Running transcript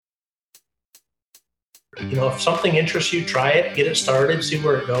If something interests you, try it, get it started, see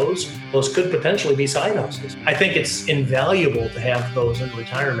where it goes. Those could potentially be side hustles. I think it's invaluable to have those in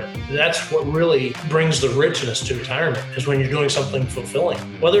retirement. That's what really brings the richness to retirement, is when you're doing something fulfilling.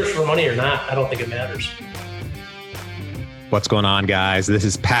 Whether it's for money or not, I don't think it matters. What's going on, guys? This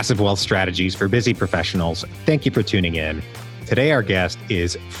is Passive Wealth Strategies for Busy Professionals. Thank you for tuning in. Today, our guest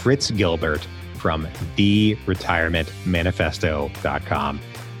is Fritz Gilbert from theretirementmanifesto.com.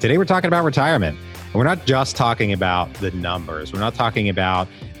 Today, we're talking about retirement. And we're not just talking about the numbers. We're not talking about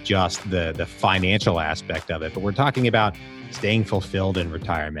just the financial aspect of it, but we're talking about staying fulfilled in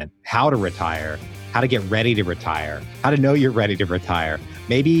retirement, how to retire, how to get ready to retire, how to know you're ready to retire,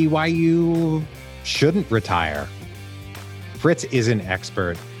 maybe why you shouldn't retire. Fritz is an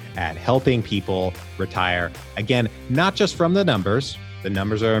expert at helping people retire. Again, not just from the numbers. The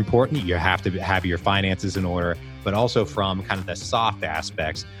numbers are important. You have to have your finances in order, but also from kind of the soft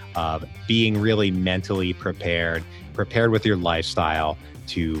aspects of being really mentally prepared with your lifestyle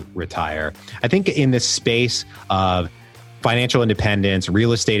to retire. I think in this space of financial independence,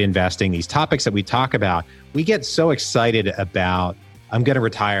 real estate investing, these topics that we talk about, we get so excited about, I'm going to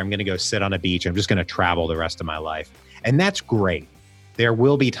retire, I'm going to go sit on a beach, I'm just going to travel the rest of my life. And that's great. There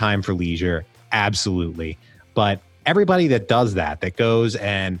will be time for leisure, absolutely. But everybody that does that goes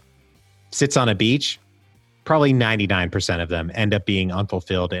and sits on a beach, probably 99% of them end up being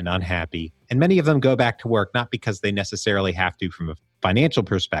unfulfilled and unhappy. And many of them go back to work, not because they necessarily have to from a financial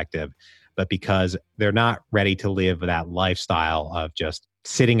perspective, but because they're not ready to live that lifestyle of just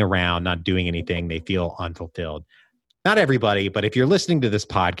sitting around, not doing anything. They feel unfulfilled. Not everybody, but if you're listening to this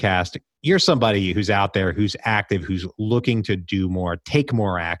podcast, you're somebody who's out there, who's active, who's looking to do more, take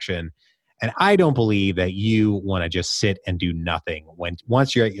more action. And I don't believe that you want to just sit and do nothing.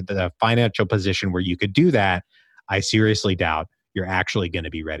 Once you're at the financial position where you could do that, I seriously doubt you're actually going to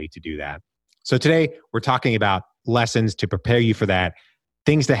be ready to do that. So today we're talking about lessons to prepare you for that,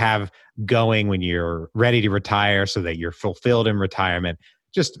 things to have going when you're ready to retire so that you're fulfilled in retirement.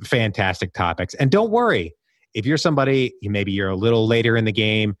 Just fantastic topics. And don't worry, if you're somebody, maybe you're a little later in the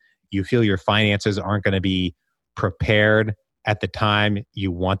game, you feel your finances aren't going to be prepared at the time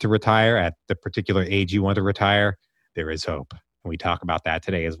you want to retire, at the particular age you want to retire, there is hope. And we talk about that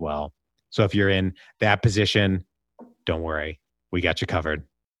today as well. So if you're in that position, don't worry, we got you covered.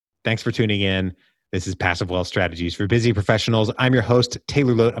 Thanks for tuning in. This is Passive Wealth Strategies for Busy Professionals. I'm your host,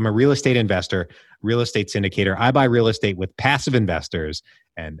 Taylor Loht. I'm a real estate investor, real estate syndicator. I buy real estate with passive investors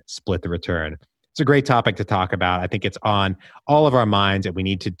and split the return. It's a great topic to talk about. I think it's on all of our minds, and we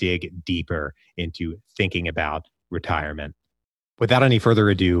need to dig deeper into thinking about retirement. Without any further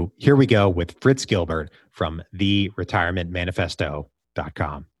ado, here we go with Fritz Gilbert from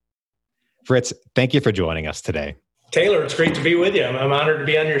theretirementmanifesto.com. Fritz, thank you for joining us today. Taylor, it's great to be with you. I'm honored to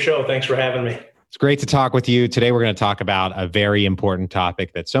be on your show. Thanks for having me. It's great to talk with you. Today, we're going to talk about a very important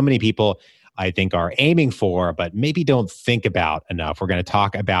topic that so many people, I think, are aiming for, but maybe don't think about enough. We're going to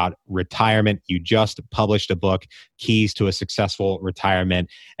talk about retirement. You just published a book, Keys to a Successful Retirement.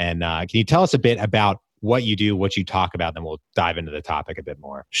 And can you tell us a bit about what you do, what you talk about, then we'll dive into the topic a bit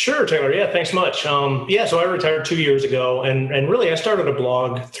more. Sure, Taylor. Yeah, thanks much. So I retired 2 years ago, and really I started a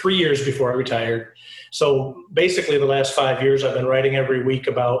blog 3 years before I retired. So basically the last 5 years I've been writing every week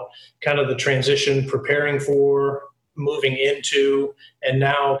about kind of the transition, preparing for, moving into, and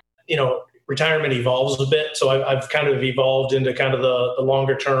now, retirement evolves a bit. So I've kind of evolved into kind of the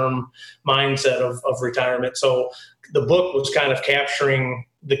longer term mindset of retirement. So the book was kind of capturing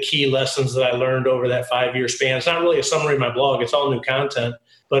the key lessons that I learned over that 5 year span. It's not really a summary of my blog. It's all new content,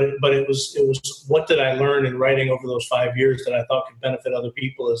 but it was what did I learn in writing over those 5 years that I thought could benefit other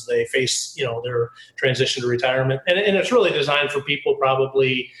people as they face, their transition to retirement. And it's really designed for people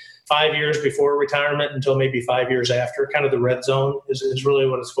probably 5 years before retirement until maybe 5 years after. Kind of the red zone is really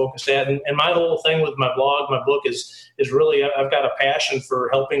what it's focused at. And my whole thing with my blog, my book is really, I've got a passion for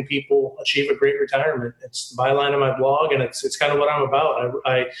helping people achieve a great retirement. It's the byline of my blog, and it's kind of what I'm about.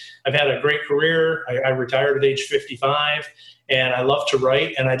 I've had a great career. I retired at age 55, and I love to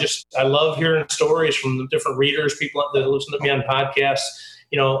write. And I love hearing stories from the different readers, people that listen to me on podcasts,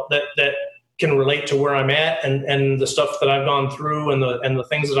 that can relate to where I'm at and the stuff that I've gone through and the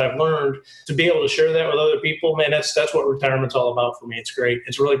things that I've learned. To be able to share that with other people, man, that's what retirement's all about for me. It's great.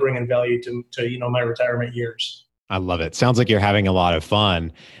 It's really bringing value to my retirement years. I love it. Sounds like you're having a lot of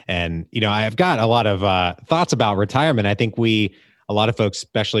fun. And, I've got a lot of thoughts about retirement. I think a lot of folks,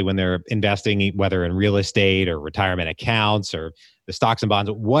 especially when they're investing, whether in real estate or retirement accounts or the stocks and bonds,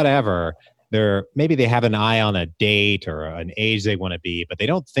 whatever, maybe they have an eye on a date or an age they want to be, but they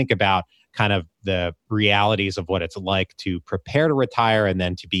don't think about kind of the realities of what it's like to prepare to retire and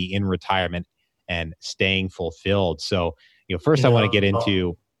then to be in retirement and staying fulfilled. So, first I want to get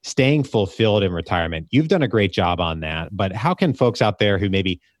into staying fulfilled in retirement. You've done a great job on that, but how can folks out there who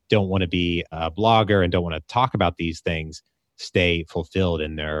maybe don't want to be a blogger and don't want to talk about these things stay fulfilled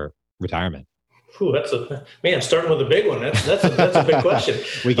in their retirement? Ooh, starting with a big one. That's a big question.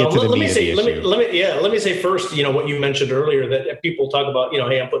 We get to the meat of the issue. Let me say first, what you mentioned earlier, that people talk about,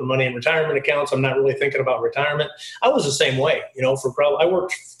 hey, I'm putting money in retirement accounts. I'm not really thinking about retirement. I was the same way, I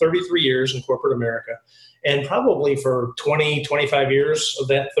worked 33 years in corporate America. And probably for 20, 25 years of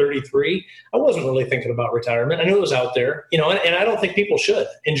that 33, I wasn't really thinking about retirement. I knew it was out there, and I don't think people should.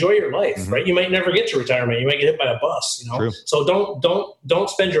 Enjoy your life, right? You might never get to retirement. You might get hit by a bus, True. So don't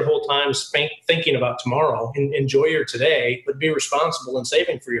spend your whole time thinking about tomorrow. Enjoy your today, but be responsible in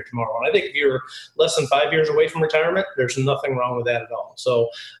saving for your tomorrow. And I think if you're less than 5 years away from retirement, there's nothing wrong with that at all. So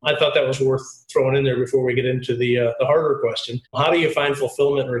I thought that was worth throwing in there before we get into the harder question. How do you find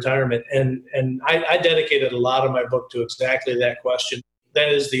fulfillment in retirement? And I dedicated a lot of my book to exactly that question. That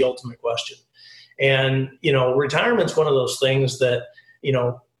is the ultimate question. And, retirement's one of those things that,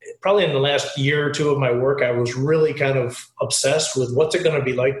 probably in the last year or two of my work, I was really kind of obsessed with what's it going to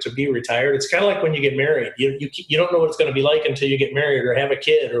be like to be retired. It's kind of like when you get married. You don't know what it's going to be like until you get married or have a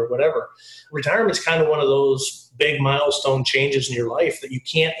kid or whatever. Retirement's kind of one of those big milestone changes in your life that you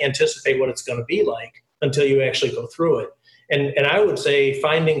can't anticipate what it's going to be like until you actually go through it. And I would say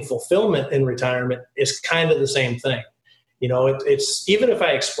finding fulfillment in retirement is kind of the same thing. It's even if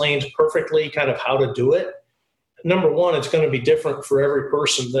I explained perfectly kind of how to do it, number one, it's going to be different for every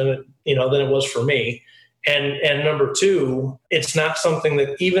person than it was for me. And number two, it's not something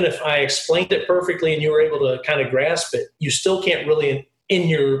that even if I explained it perfectly and you were able to kind of grasp it, you still can't really in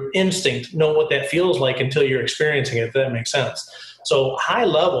your instinct know what that feels like until you're experiencing it, if that makes sense. So high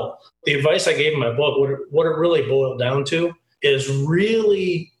level, the advice I gave in my book, what it really boiled down to is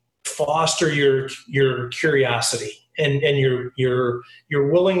really foster your curiosity and your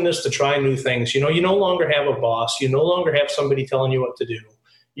willingness to try new things. You no longer have a boss. You no longer have somebody telling you what to do.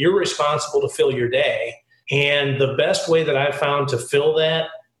 You're responsible to fill your day. And the best way that I've found to fill that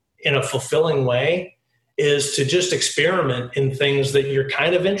in a fulfilling way is to just experiment in things that you're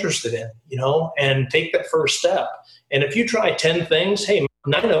kind of interested in, and take that first step. And if you try 10 things, hey,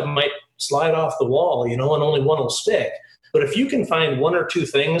 9 of them might slide off the wall, and only one will stick. But if you can find 1 or 2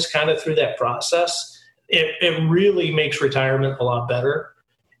 things kind of through that process, it really makes retirement a lot better.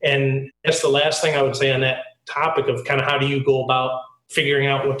 And that's the last thing I would say on that topic of kind of how do you go about figuring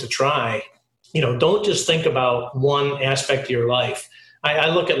out what to try. Don't just think about one aspect of your life. I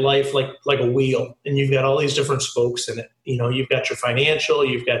look at life like a wheel, and you've got all these different spokes in it. You've got your financial,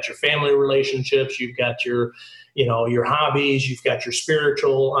 you've got your family relationships, you've got your hobbies, you've got your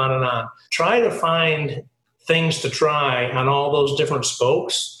spiritual, on and on. Try to find things to try on all those different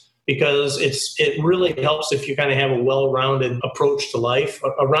spokes, because it really helps if you kind of have a well-rounded approach to life.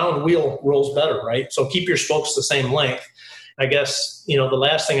 A round wheel rolls better, right? So keep your spokes the same length. I guess, the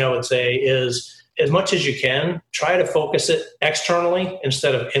last thing I would say is, as much as you can, try to focus it externally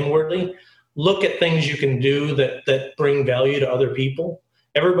instead of inwardly. Look at things you can do that bring value to other people.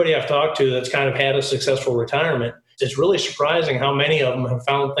 Everybody I've talked to that's kind of had a successful retirement, it's really surprising how many of them have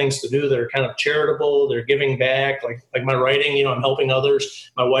found things to do that are kind of charitable. They're giving back, like my writing, I'm helping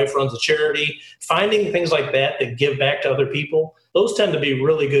others. My wife runs a charity. Finding things like that give back to other people, those tend to be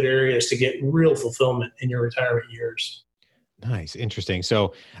really good areas to get real fulfillment in your retirement years. Nice. Interesting.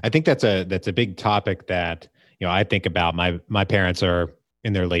 So I think that's a big topic that, I think about. My parents are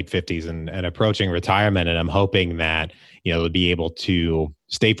in their late 50s and approaching retirement. And I'm hoping that, they'll be able to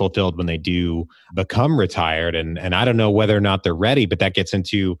stay fulfilled when they do become retired. And I don't know whether or not they're ready, but that gets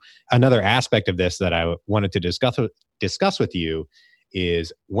into another aspect of this that I wanted to discuss with you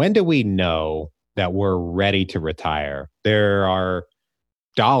is, when do we know that we're ready to retire? There are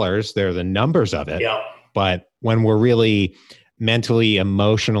dollars, there are the numbers of it. Yeah. But when we're really mentally,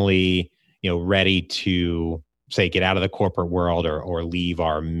 emotionally, ready to, say, get out of the corporate world or leave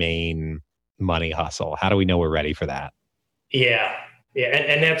our main money hustle, how do we know we're ready for that? Yeah. Yeah.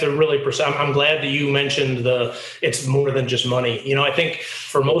 And that's a really, I'm glad that you mentioned it's more than just money. I think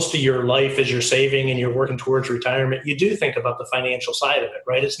for most of your life, as you're saving and you're working towards retirement, you do think about the financial side of it,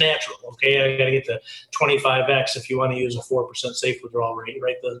 right? It's natural. Okay. I got to get to 25X if you want to use a 4% safe withdrawal rate,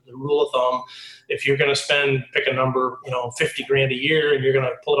 right? The rule of thumb, if you're going to pick a number, 50 grand a year, and you're going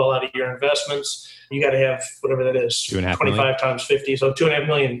to pull it all out of your investments, you got to have whatever that is, 25 times 50. So 2.5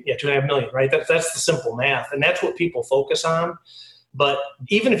 million. Yeah. 2.5 million, right? That's the simple math. And that's what people focus on. But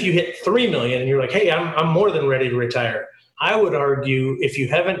even if you hit 3 million and you're like, hey, I'm more than ready to retire, I would argue if you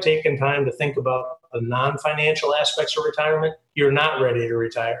haven't taken time to think about the non-financial aspects of retirement, you're not ready to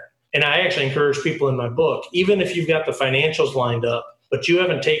retire. And I actually encourage people in my book, even if you've got the financials lined up, but you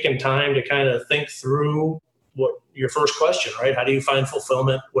haven't taken time to kind of think through what your first question, right? How do you find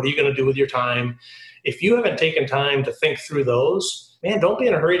fulfillment? What are you going to do with your time? If you haven't taken time to think through those, man, don't be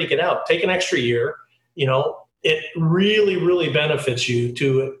in a hurry to get out. Take an extra year. It really, really benefits you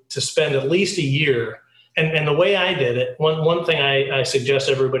to spend at least a year. And the way I did it, one thing I suggest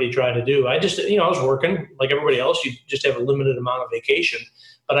everybody try to do, I was working like everybody else. You just have a limited amount of vacation.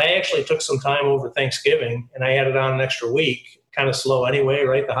 But I actually took some time over Thanksgiving and I added on an extra week, kind of slow anyway,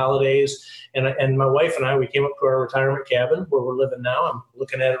 right? The holidays. And my wife and I, we came up to our retirement cabin where we're living now. I'm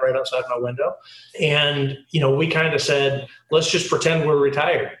looking at it right outside my window. And, we kind of said, let's just pretend we're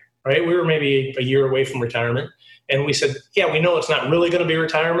retired, right? We were maybe a year away from retirement. And we said, yeah, we know it's not really going to be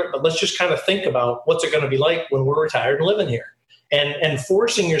retirement, but let's just kind of think about what's it going to be like when we're retired and living here. And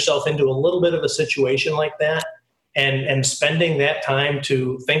forcing yourself into a little bit of a situation like that and spending that time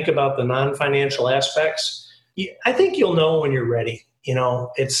to think about the non-financial aspects, I think you'll know when you're ready.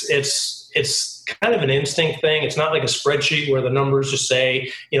 It's kind of an instinct thing. It's not like a spreadsheet where the numbers just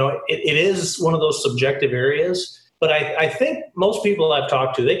say, it is one of those subjective areas. But I think most people I've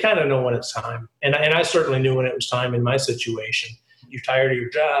talked to, they kind of know when it's time. And I certainly knew when it was time in my situation. You're tired of your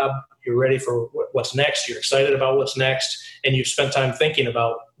job. You're ready for what's next. You're excited about what's next. And you've spent time thinking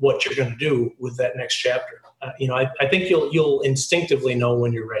about what you're going to do with that next chapter. I think you'll instinctively know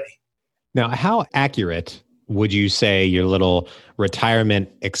when you're ready. Now, how accurate would you say your little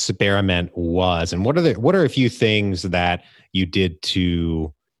retirement experiment was? And what are a few things that you did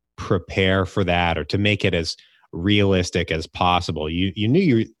to prepare for that or to make it as realistic as possible? You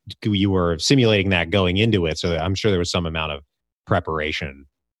knew you were simulating that going into it, so I'm sure there was some amount of preparation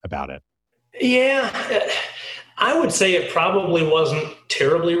about it. Yeah, I would say it probably wasn't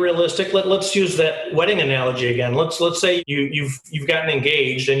terribly realistic. Let's use that wedding analogy again. Let's say you've gotten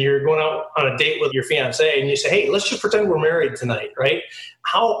engaged and you're going out on a date with your fiance and you say, hey, let's just pretend we're married tonight, right?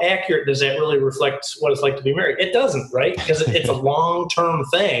 How accurate does that really reflect what it's like to be married? It doesn't, right? Because it's a long-term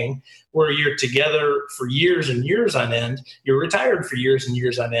thing where you're together for years and years on end. You're retired for years and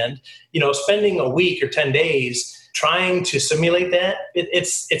years on end. Spending a week or 10 days trying to simulate that,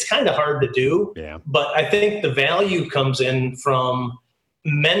 it's kind of hard to do. Yeah. But I think the value comes in from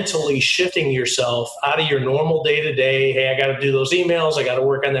mentally shifting yourself out of your normal day-to-day. Hey, I got to do those emails. I got to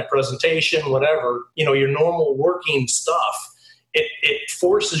work on that presentation, whatever, your normal working stuff. It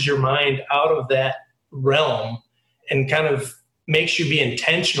forces your mind out of that realm and kind of makes you be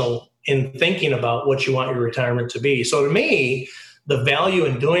intentional in thinking about what you want your retirement to be. So to me, the value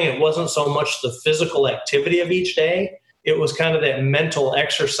in doing it wasn't so much the physical activity of each day. It was kind of that mental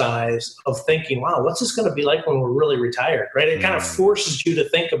exercise of thinking, wow, what's this going to be like when we're really retired, right? It kind of forces you to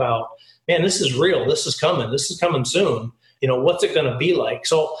think about, man, this is real. This is coming soon. What's it going to be like?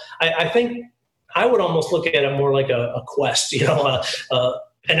 So I think I would almost look at it more like a quest,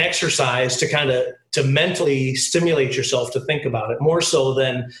 an exercise to mentally stimulate yourself to think about it more so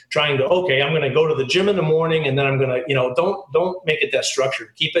than trying to, okay, I'm going to go to the gym in the morning and then I'm going to, don't make it that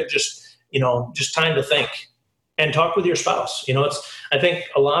structured. Keep it just time to think and talk with your spouse. I think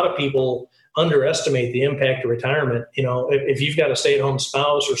a lot of people underestimate the impact of retirement. If you've got a stay-at-home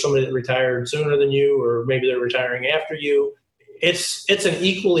spouse or somebody that retired sooner than you, or maybe they're retiring after you, it's an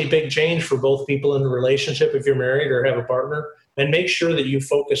equally big change for both people in the relationship if you're married or have a partner. And make sure that you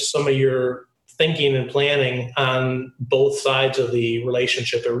focus some of your thinking and planning on both sides of the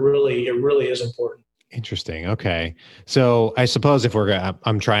relationship. It really is important. Interesting. Okay. So I suppose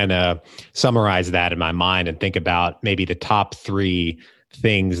I'm trying to summarize that in my mind and think about maybe the top 3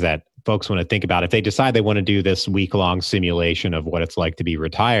 things that folks want to think about. If they decide they want to do this week-long simulation of what it's like to be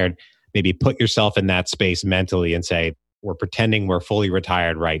retired, maybe put yourself in that space mentally and say, we're pretending we're fully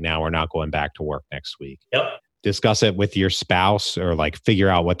retired right now. We're not going back to work next week. Yep. Discuss it with your spouse or figure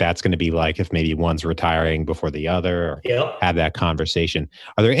out what that's going to be like if maybe one's retiring before the other, or have that conversation.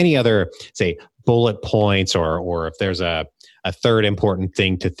 Are there any other, say, bullet points or if there's a third important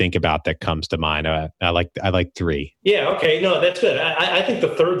thing to think about that comes to mind? I like 3. Yeah. Okay. No, that's good. I think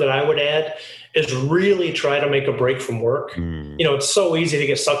the third that I would add is really try to make a break from work. It's so easy to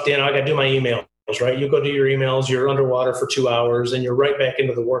get sucked in. I got to do my emails, right? You go do your emails, you're underwater for 2 hours and you're right back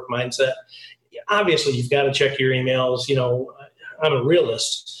into the work mindset. Obviously, you've got to check your emails. I'm a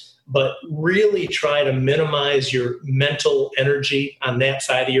realist, but really try to minimize your mental energy on that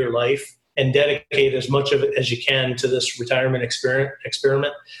side of your life and dedicate as much of it as you can to this retirement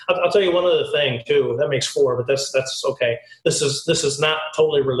experiment. I'll tell you one other thing too. That makes 4, but that's okay. This is not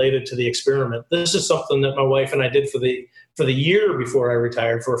totally related to the experiment. This is something that my wife and I did for the year before I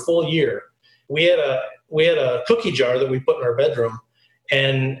retired, for a full year. We had a cookie jar that we put in our bedroom.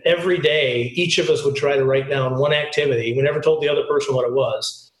 And every day, each of us would try to write down one activity. We never told the other person what it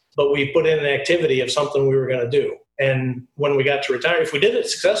was, but we put in an activity of something we were going to do. And when we got to retire, if we did it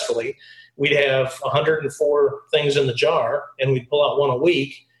successfully, we'd have 104 things in the jar, and we'd pull out one a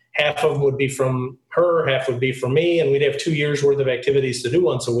week. Half of them would be from her, half would be from me, and we'd have 2 years worth of activities to do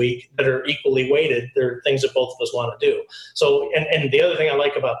once a week that are equally weighted. They're things that both of us want to do. So, and the other thing I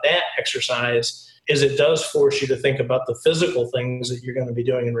like about that exercise is it does force you to think about the physical things that you're going to be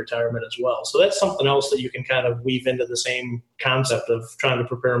doing in retirement as well. So that's something else that you can kind of weave into the same concept of trying to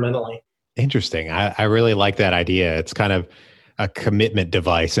prepare mentally. Interesting. I really like that idea. It's kind of a commitment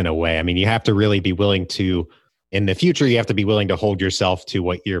device in a way. I mean, you have to really be willing to, in the future, you have to be willing to hold yourself to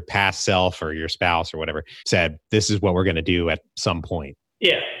what your past self or your spouse or whatever said, this is what we're going to do at some point.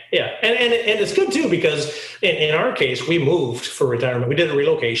 Yeah. And it's good too, because in our case, we moved for retirement. We did a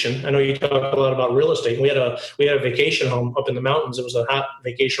relocation. I know you talk a lot about real estate. We had a vacation home up in the mountains. It was a hot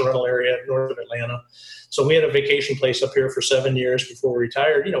vacation rental area north of Atlanta. So we had a vacation place up here for 7 years before we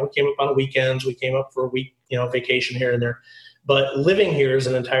retired. We came up on weekends. We came up for a week, vacation here and there. But living here is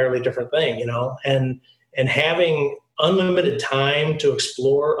an entirely different thing, and having unlimited time to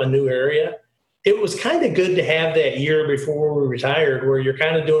explore a new area. It was kind of good to have that year before we retired where you're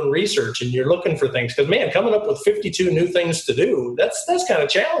kind of doing research and you're looking for things. Because, man, coming up with 52 new things to do, that's kind of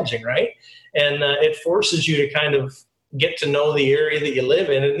challenging, right? And it forces you to kind of get to know the area that you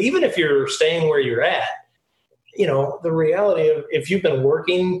live in. And even if you're staying where you're at, the reality of if you've been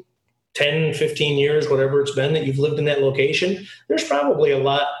working 10, 15 years, whatever it's been that you've lived in that location, there's probably a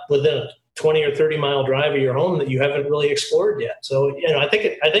lot within a 20 or 30 mile drive of your home that you haven't really explored yet. So, I think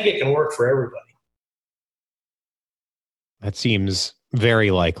it can work for everybody. That seems very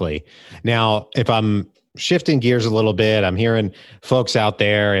likely. Now, if I'm shifting gears a little bit, I'm hearing folks out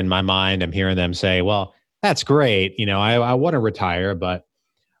there in my mind, I'm hearing them say, well, that's great. I want to retire, but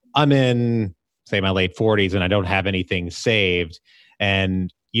I'm in, say, my late 40s and I don't have anything saved.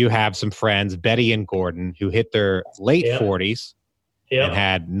 And you have some friends, Betty and Gordon, who hit their late 40s and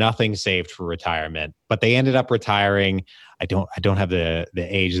had nothing saved for retirement, but they ended up retiring. I don't have the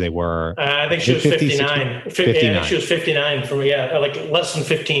age they were. I think she was 59. 59. Yeah, I think she was 59 from like less than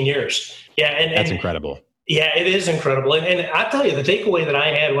 15 years. Yeah, and that's incredible. Yeah, it is incredible. And I tell you, the takeaway that I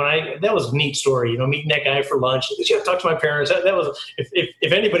had that was a neat story. Meeting that guy for lunch. Talk to my parents. That was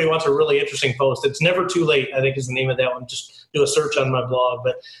if anybody wants a really interesting post, it's Never Too Late, I think is the name of that one. Just do a search on my blog.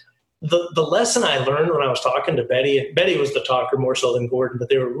 But the lesson I learned when I was talking to Betty, and Betty was the talker more so than Gordon, but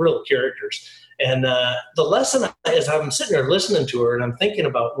they were real characters. And the lesson is I'm sitting there listening to her and I'm thinking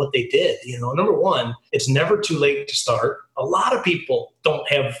about what they did. Number one, it's never too late to start. A lot of people don't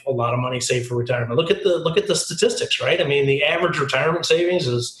have a lot of money saved for retirement. Look at the statistics, right? I mean, the average retirement savings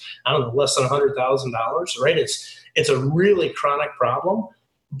is, less than $100,000, right? It's a really chronic problem,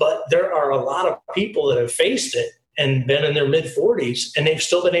 but there are a lot of people that have faced it and been in their mid 40s and they've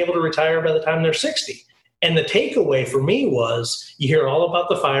still been able to retire by the time they're 60. And the takeaway for me was you hear all about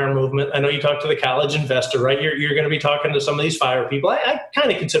the FIRE movement. I know you talk to the college investor, right? You're going to be talking to some of these FIRE people. I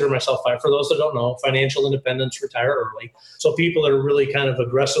kind of consider myself FIRE. For those that don't know, financial independence, retire early. So people that are really kind of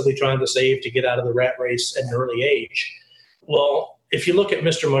aggressively trying to save to get out of the rat race at an early age. Well, if you look at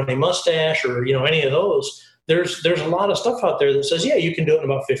Mr. Money Mustache or, any of those, there's a lot of stuff out there that says, yeah, you can do it in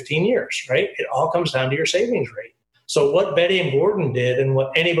about 15 years, right? It all comes down to your savings rate. So what Betty and Gordon did and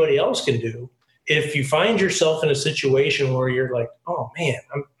what anybody else can do, if you find yourself in a situation where you're like, oh man,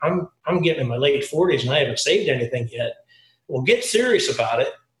 I'm getting in my late 40s and I haven't saved anything yet, well, get serious about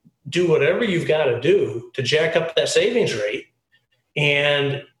it. Do whatever you've got to do to jack up that savings rate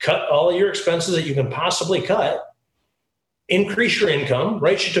and cut all your expenses that you can possibly cut. Increase your income,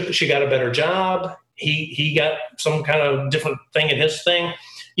 right? She got a better job. He got some kind of different thing in his thing.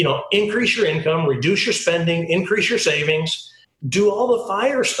 Increase your income, reduce your spending, increase your savings, do all the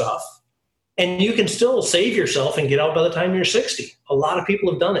FIRE stuff. And you can still save yourself and get out by the time you're 60. A lot of people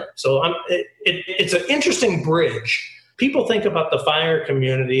have done it. So it's an interesting bridge. People think about the FIRE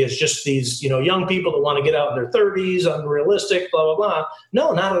community as just these, young people that want to get out in their 30s, unrealistic, blah, blah, blah.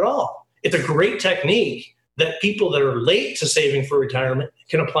 No, not at all. It's a great technique that people that are late to saving for retirement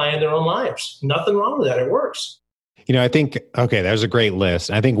can apply in their own lives. Nothing wrong with that. It works. I think, okay, there's a great list.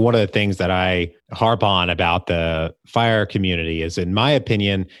 I think one of the things that I harp on about the FIRE community is, in my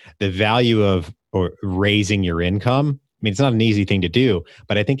opinion, the value of raising your income. I mean, it's not an easy thing to do,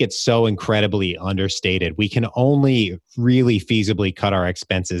 but I think it's so incredibly understated. We can only really feasibly cut our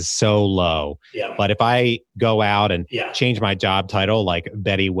expenses so low. Yeah. But if I go out and change my job title, like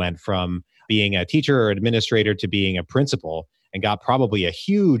Betty went from being a teacher or administrator to being a principal and got probably a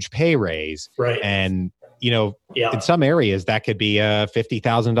huge pay raise. Right. And Yeah. in some areas that could be a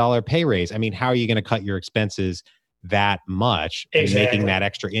 $50,000 pay raise. I mean, how are you going to cut your expenses that much? Exactly. And making that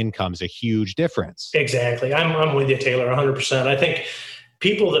extra income is a huge difference. Exactly. I'm with you, Taylor, 100%. I think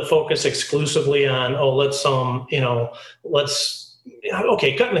people that focus exclusively on,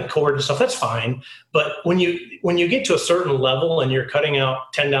 cutting the cord and stuff, that's fine. But when you get to a certain level and you're cutting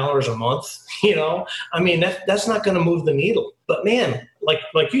out $10 a month, that's not going to move the needle. But man,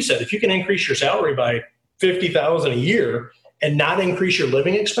 like you said, if you can increase your salary by $50,000 a year and not increase your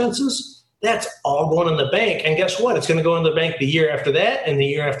living expenses, that's all going in the bank. And guess what? It's going to go in the bank the year after that, and the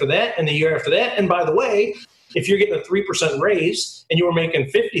year after that, and the year after that. And by the way, if you're getting a 3% raise and you were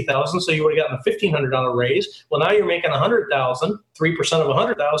making $50,000, so you would have gotten a $1,500 raise. Well, now you're making $100,000. 3%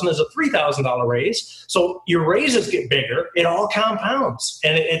 of $100,000 is a $3,000 raise. So your raises get bigger. It all compounds,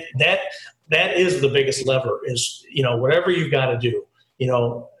 and that is the biggest lever. Is whatever you've got to do.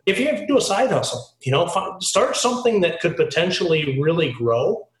 If you have to do a side hustle, start something that could potentially really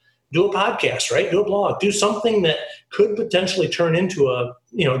grow. Do a podcast, right? Do a blog. Do something that could potentially turn into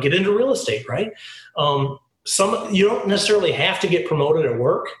get into real estate, right? You don't necessarily have to get promoted at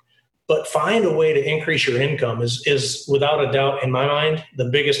work, but find a way to increase your income is without a doubt, in my mind, the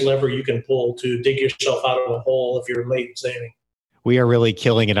biggest lever you can pull to dig yourself out of a hole if you're late saving. We are really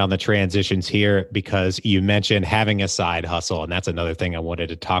killing it on the transitions here because you mentioned having a side hustle. And that's another thing I wanted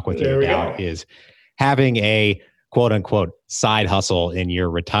to talk with you about is having a quote unquote side hustle in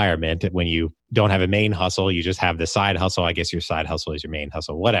your retirement. When you don't have a main hustle, you just have the side hustle. I guess your side hustle is your main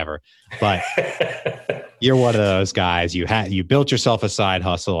hustle, whatever. But you're one of those guys. You built yourself a side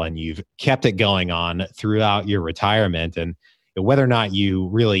hustle and you've kept it going on throughout your retirement. And whether or not you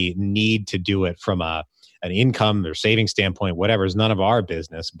really need to do it from an income or saving standpoint, whatever, is none of our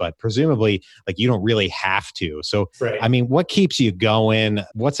business, but presumably you don't really have to. So, right. I mean, what keeps you going?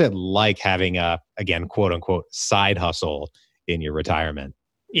 What's it like having again, quote unquote, side hustle in your retirement?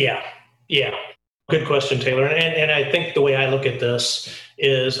 Yeah. Good question, Taylor. And I think the way I look at this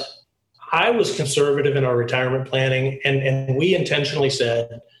is I was conservative in our retirement planning, and we intentionally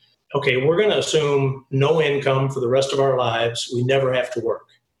said, okay, we're going to assume no income for the rest of our lives. We never have to work.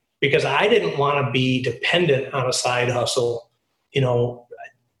 Because I didn't want to be dependent on a side hustle.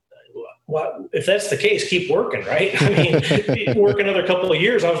 If that's the case, keep working, right? I mean, work another couple of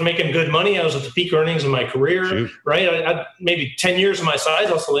years. I was making good money. I was at the peak earnings of my career, right? I maybe 10 years of my side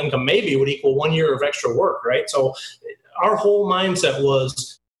hustle income maybe would equal 1 year of extra work, right? So our whole mindset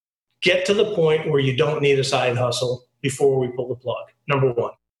was get to the point where you don't need a side hustle before we pull the plug, number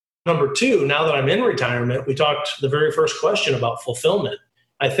one. Number two, now that I'm in retirement, we talked the very first question about fulfillment.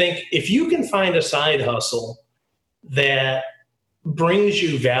 I think if you can find a side hustle that brings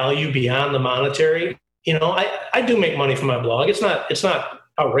you value beyond the monetary, I do make money from my blog. It's not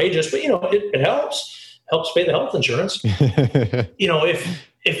outrageous, but it helps pay the health insurance.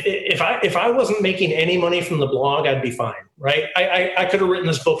 If I wasn't making any money from the blog, I'd be fine, right? I could have written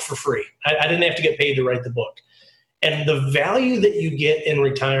this book for free. I didn't have to get paid to write the book. And the value that you get in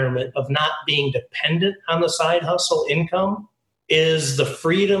retirement of not being dependent on the side hustle income is the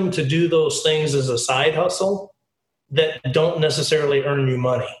freedom to do those things as a side hustle that don't necessarily earn you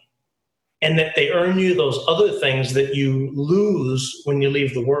money, and that they earn you those other things that you lose when you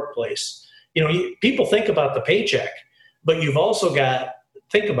leave the workplace. People think about the paycheck, but you've also got,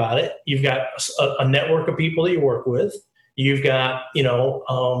 think about it, you've got a network of people that you work with. You've got,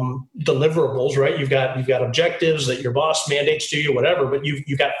 deliverables, right? You've got objectives that your boss mandates to you, whatever, but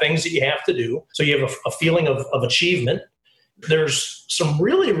you've got things that you have to do. So you have a feeling of achievement. There's some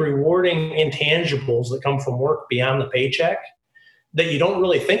really rewarding intangibles that come from work beyond the paycheck that you don't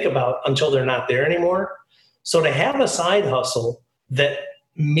really think about until they're not there anymore. So to have a side hustle that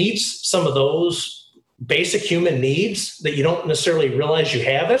meets some of those basic human needs that you don't necessarily realize you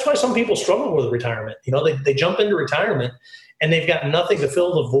have, that's why some people struggle with retirement. They jump into retirement and they've got nothing to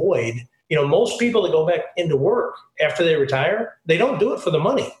fill the void. Most people that go back into work after they retire, they don't do it for the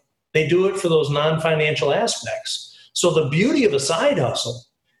money. They do it for those non-financial aspects. So the beauty of a side hustle,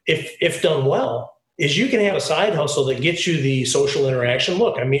 if done well, is you can have a side hustle that gets you the social interaction.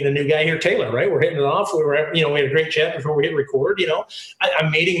 Look, I'm meeting a new guy here, Taylor, right? We're hitting it off. We had a great chat before we hit record.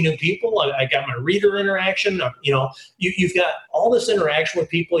 I'm meeting new people. I got my reader interaction. You've got all this interaction with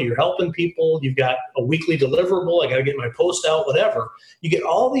people. You're helping people. You've got a weekly deliverable. I got to get my post out, whatever. You get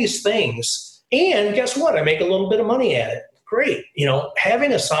all these things. And guess what? I make a little bit of money at it. Great.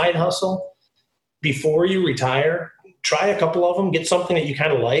 Having a side hustle before you retire, try a couple of them, get something that you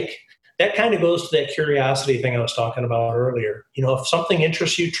kind of like. That kind of goes to that curiosity thing I was talking about earlier. If something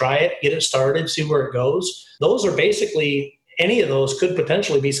interests you, try it, get it started, see where it goes. Those are basically, any of those could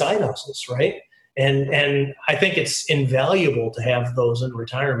potentially be side hustles, right? And I think it's invaluable to have those in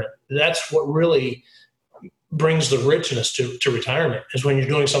retirement. That's what really brings the richness to retirement, is when you're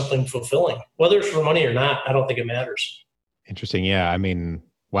doing something fulfilling, whether it's for money or not. I don't think it matters. Interesting. Yeah. I mean,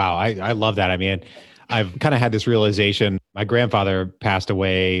 wow. I love that. I mean, I've kind of had this realization. My grandfather passed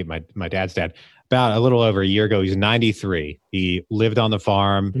away, my dad's dad, about a little over a year ago. He's 93. He lived on the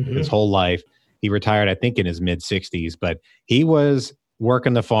farm his whole life. He retired, I think, in his mid 60s, but he was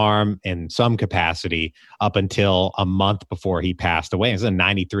working the farm in some capacity up until a month before he passed away. He's a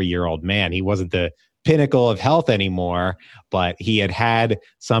 93-year-old man. He wasn't the pinnacle of health anymore, but he had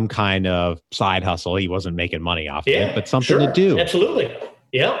some kind of side hustle. He wasn't making money off it, but something to do. Absolutely.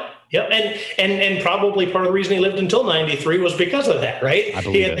 Yeah. Yep. And probably part of the reason he lived until 93 was because of that, right?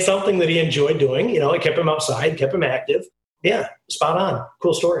 He had something that he enjoyed doing. It kept him outside, kept him active. Yeah. Spot on.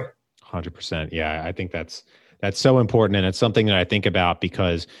 Cool story. 100%. Yeah. I think that's so important. And it's something that I think about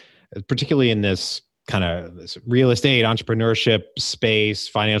because particularly in this kind of this real estate entrepreneurship space,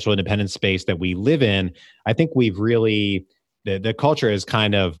 financial independence space that we live in, I think we've really, the culture is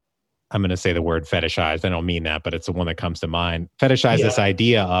kind of, I'm going to say the word fetishized. I don't mean that, but it's the one that comes to mind. Fetishize this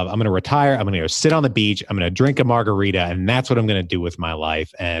idea of I'm going to retire. I'm going to go sit on the beach. I'm going to drink a margarita, and that's what I'm going to do with my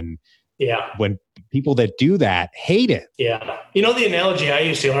life. And when people that do that hate it. Yeah. The analogy I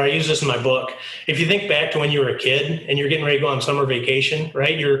use this in my book. If you think back to when you were a kid and you're getting ready to go on summer vacation,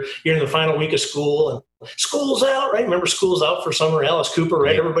 right? You're in the final week of school and school's out, right? Remember school's out for summer, Alice Cooper,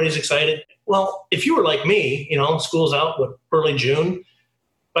 right? Everybody's excited. Well, if you were like me, school's out early June.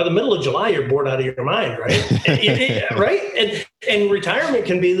 By the middle of July, you're bored out of your mind, right? Right? And retirement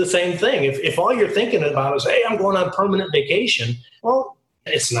can be the same thing. If all you're thinking about is, hey, I'm going on permanent vacation, well,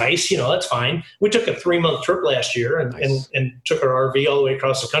 it's nice, that's fine. We took a 3-month trip last year and took our RV all the way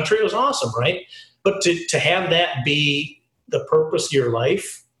across the country. It was awesome, right? But to have that be the purpose of your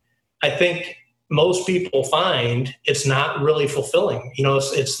life, I think most people find it's not really fulfilling.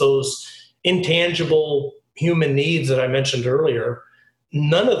 It's those intangible human needs that I mentioned earlier.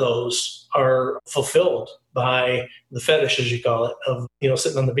 None of those are fulfilled by the fetish, as you call it, of,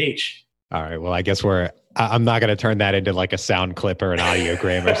 sitting on the beach. All right. Well, I guess I'm not going to turn that into like a sound clip or an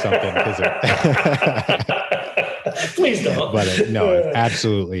audiogram or something. Please don't. But no,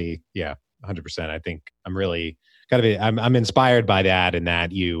 absolutely. Yeah. 100%. I think I'm really I'm inspired by that, and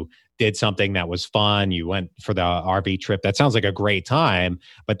that you did something that was fun. You went for the RV trip. That sounds like a great time,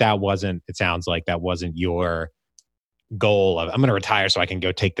 but it sounds like that wasn't your goal of, I'm going to retire so I can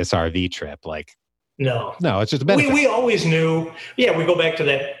go take this RV trip. No, it's just a benefit. We always knew. Yeah, we go back to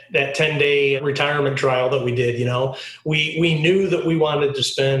that 10-day retirement trial that we did. We knew that we wanted to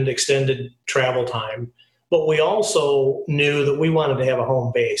spend extended travel time, but we also knew that we wanted to have a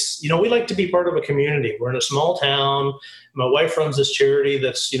home base. We like to be part of a community. We're in a small town. My wife runs this charity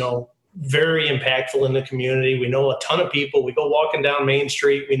that's very impactful in the community. We know a ton of people. We go walking down Main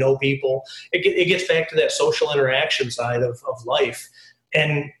Street. We know people. It gets back to that social interaction side of life.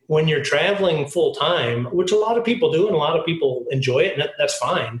 And when you're traveling full time, which a lot of people do and a lot of people enjoy it, and that's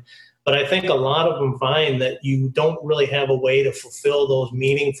fine. But I think a lot of them find that you don't really have a way to fulfill those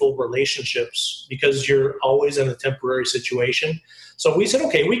meaningful relationships because you're always in a temporary situation. So we said,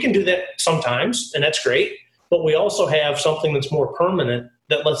 okay, we can do that sometimes, and that's great. But we also have something that's more permanent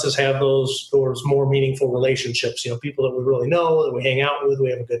that lets us have those more meaningful relationships, people that we really know, that we hang out with, we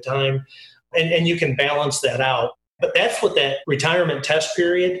have a good time. And you can balance that out. But that's what that retirement test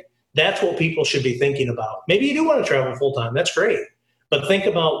period, that's what people should be thinking about. Maybe you do want to travel full time. That's great. But think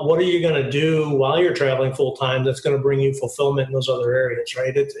about what are you going to do while you're traveling full time that's going to bring you fulfillment in those other areas,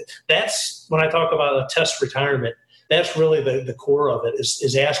 right? That's when I talk about a test retirement, that's really the core of it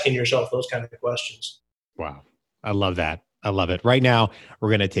is asking yourself those kind of questions. Wow. I love that. I love it. Right now, we're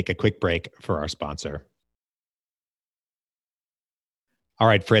going to take a quick break for our sponsor. All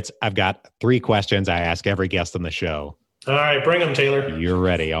right, Fritz, I've got 3 questions I ask every guest on the show. All right, bring them, Taylor. You're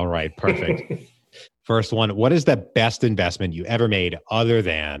ready. All right, perfect. First one, what is the best investment you ever made other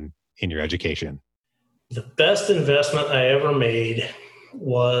than in your education? The best investment I ever made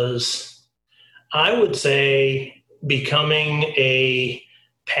was, I would say, becoming a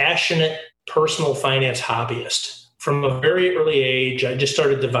passionate personal finance hobbyist. From a very early age, I just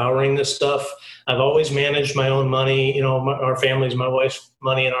started devouring this stuff. I've always managed my own money, our family's, my wife's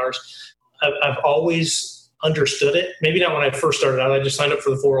money and ours. I've always understood it. Maybe not when I first started out. I just signed up for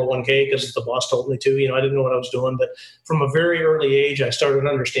the 401k because the boss told me to. I didn't know what I was doing. But from a very early age, I started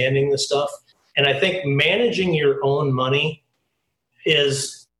understanding this stuff. And I think managing your own money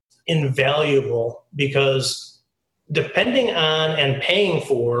is invaluable because depending on and paying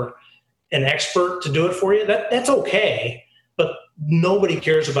for an expert to do it for you, that's okay. But nobody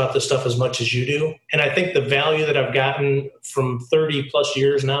cares about this stuff as much as you do. And I think the value that I've gotten from 30 plus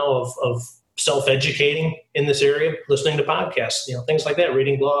years now of self-educating in this area, listening to podcasts, things like that,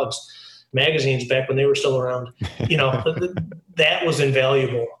 reading blogs, magazines back when they were still around, that was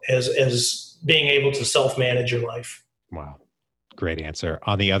invaluable as being able to self-manage your life. Wow. Great answer.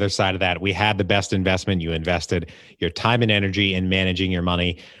 On the other side of that, we had the best investment. You invested your time and energy in managing your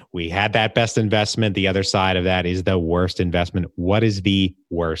money. We had that best investment. The other side of that is the worst investment. What is the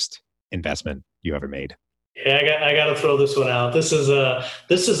worst investment you ever made? Yeah, I got to throw this one out. This is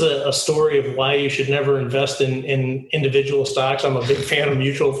a story of why you should never invest in individual stocks. I'm a big fan of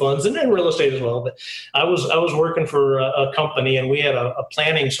mutual funds and then real estate as well. But I was working for a company, and we had a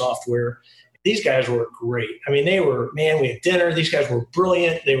planning software. These guys were great. I mean, we had dinner. These guys were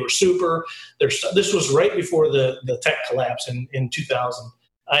brilliant. They were super. This was right before the tech collapse in 2000.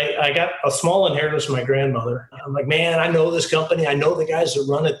 I got a small inheritance from my grandmother. I'm like, man, I know this company. I know the guys that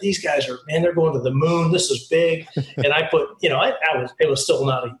run it. These guys they're going to the moon. This is big. And I put, it was still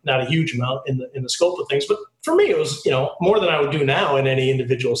not a huge amount in the scope of things. But for me, it was, more than I would do now in any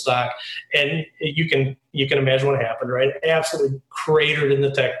individual stock. And you can imagine what happened, right? Absolutely cratered in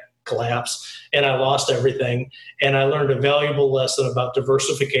the tech collapse, and I lost everything. And I learned a valuable lesson about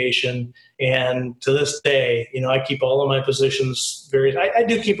diversification. And to this day, I keep all of my positions I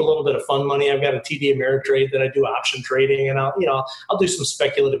do keep a little bit of fun money. I've got a TD Ameritrade that I do option trading, and I'll do some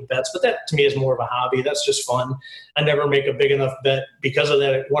speculative bets, but that to me is more of a hobby. That's just fun. I never make a big enough bet because of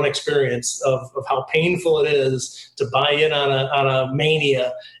that one experience of how painful it is to buy in on a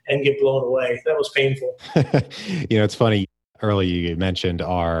mania and get blown away. That was painful. It's funny. Earlier, you mentioned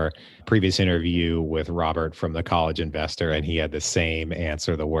our previous interview with Robert from The College Investor, and he had the same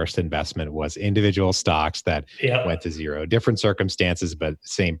answer. The worst investment was individual stocks that went to zero. Different circumstances, but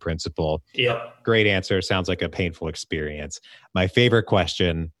same principle. Yeah. Great answer. Sounds like a painful experience. My favorite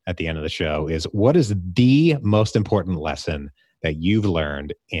question at the end of the show is, what is the most important lesson that you've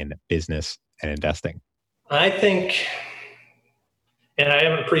learned in business and investing? I think... and I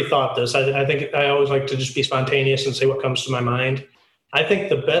haven't pre-thought this. I think I always like to just be spontaneous and say what comes to my mind. I think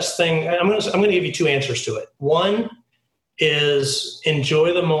the best thing, I'm going to give you two answers to it. One is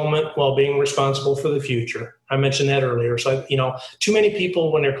enjoy the moment while being responsible for the future. I mentioned that earlier. So, too many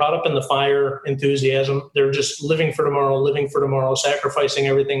people, when they're caught up in the fire enthusiasm, they're just living for tomorrow, sacrificing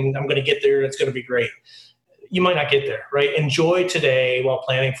everything. I'm going to get there. It's going to be great. You might not get there, right? Enjoy today while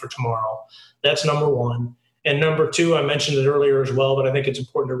planning for tomorrow. That's number one. And number two, I mentioned it earlier as well, but I think it's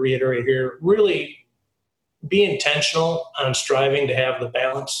important to reiterate here, really be intentional on striving to have the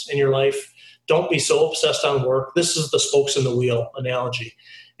balance in your life. Don't be so obsessed on work. This is the spokes in the wheel analogy.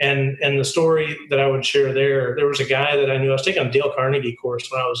 And the story that I would share there was a guy that I knew. I was taking a Dale Carnegie course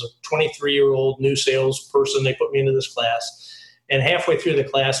when I was a 23-year-old new salesperson. They put me into this class. And halfway through the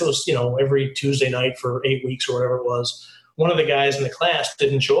class, it was, every Tuesday night for 8 weeks or whatever it was, one of the guys in the class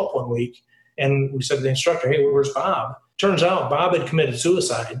didn't show up one week. And we said to the instructor, hey, where's Bob? Turns out Bob had committed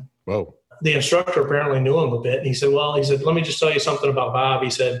suicide. Whoa. The instructor apparently knew him a bit. And he said, let me just tell you something about Bob.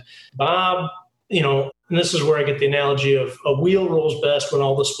 He said, Bob, and this is where I get the analogy of a wheel rolls best when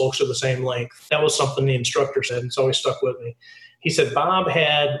all the spokes are the same length. That was something the instructor said, and it's always stuck with me. He said, Bob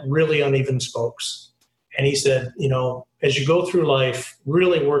had really uneven spokes. And he said, as you go through life,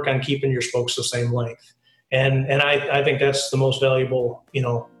 really work on keeping your spokes the same length. And I think that's the most valuable,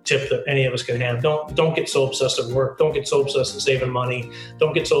 tip that any of us can have. Don't get so obsessed at work. Don't get so obsessed at saving money.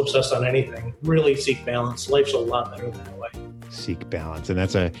 Don't get so obsessed on anything. Really seek balance. Life's a lot better that way. Seek balance. And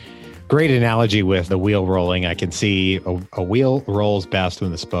that's a great analogy with the wheel rolling. I can see a wheel rolls best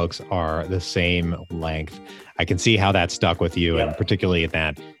when the spokes are the same length. I can see how that stuck with you, and particularly in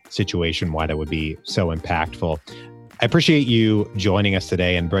that situation, why that would be so impactful. I appreciate you joining us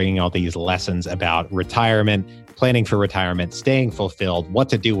today and bringing all these lessons about retirement, planning for retirement, staying fulfilled, what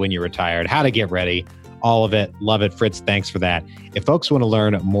to do when you're retired, how to get ready, all of it. Love it. Fritz, thanks for that. If folks want to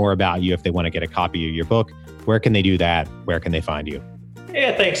learn more about you, if they want to get a copy of your book, where can they do that? Where can they find you?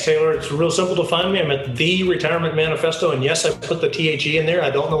 Yeah, thanks, Taylor. It's real simple to find me. I'm at The Retirement Manifesto. And yes, I put the THE in there. I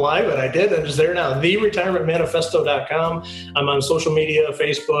don't know why, but I did. I'm just there now. TheRetirementManifesto.com. I'm on social media,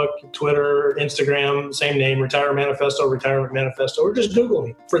 Facebook, Twitter, Instagram, same name, Retirement Manifesto, Retirement Manifesto, or just Google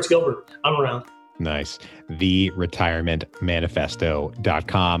me, Fritz Gilbert. I'm around. Nice.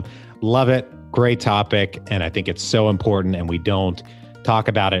 TheRetirementManifesto.com. Love it. Great topic. And I think it's so important, and we don't talk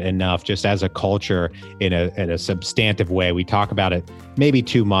about it enough just as a culture in a substantive way. We talk about it maybe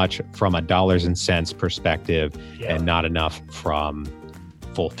too much from a dollars and cents perspective, and not enough from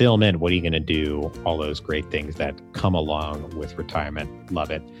fulfillment? What are you going to do? All those great things that come along with retirement.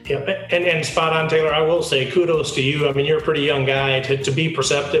 Love it. Yeah, and spot on, Taylor. I will say kudos to you. I mean, you're a pretty young guy to be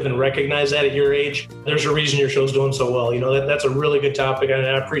perceptive and recognize that at your age. There's a reason your show's doing so well. That's a really good topic, and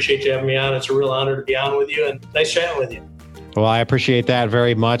I appreciate you having me on. It's a real honor to be on with you, and nice chatting with you. Well, I appreciate that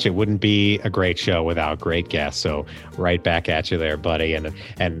very much. It wouldn't be a great show without great guests. So right back at you there, buddy.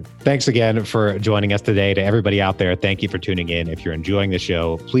 And thanks again for joining us today. To everybody out there, thank you for tuning in. If you're enjoying the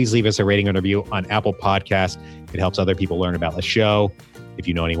show, please leave us a rating and review on Apple Podcasts. It helps other people learn about the show. If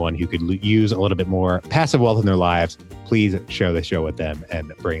you know anyone who could use a little bit more passive wealth in their lives, please share the show with them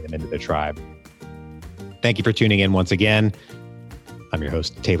and bring them into the tribe. Thank you for tuning in once again. I'm your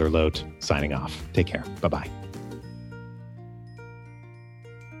host, Taylor Loht, signing off. Take care. Bye-bye.